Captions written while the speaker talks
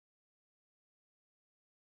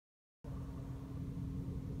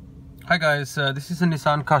Hi guys, this is a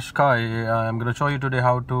NISSAN QASHQAI. I'm going to show you today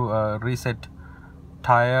how to reset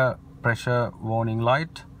tire pressure warning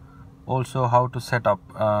light. Also how to set up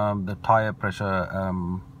the tire pressure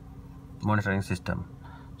monitoring system.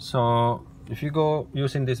 So if you go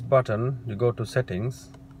using this button, you go to settings.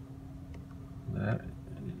 There.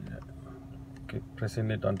 Keep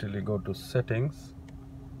pressing it until you go to settings.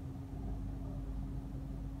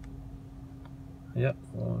 Yeah,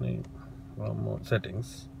 only one more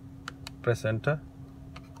settings. Press enter,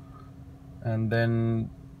 and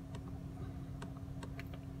then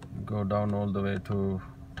go down all the way to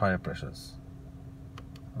tire pressures.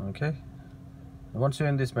 Okay, once you're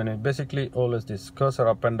in this menu, basically always this cursor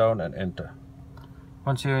up and down and enter.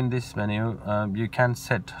 Once you're in this menu, you can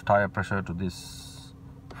set tire pressure to this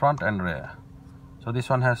front and rear. So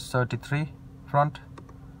this one has 33 front,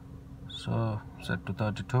 so set to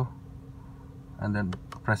 32 and then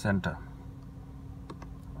press enter.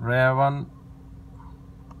 Rear one,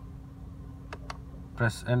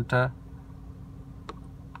 press enter,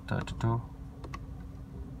 32,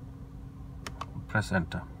 press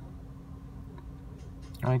enter.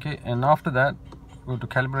 Okay, and after that go to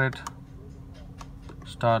calibrate,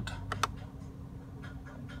 start.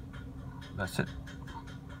 That's it,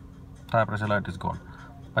 tire pressure light is gone.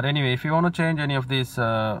 But anyway, if you want to change any of these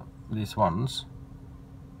ones,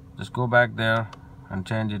 just go back there and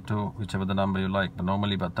change it to whichever the number you like, but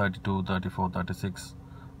normally about 32, 34, 36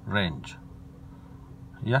 range.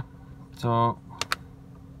 Yeah, so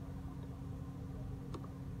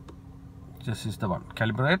this is the one.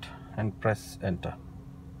 Calibrate and press enter.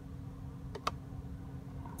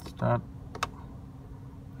 Start.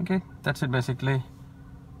 Okay, that's it basically.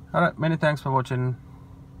 Alright, many thanks for watching.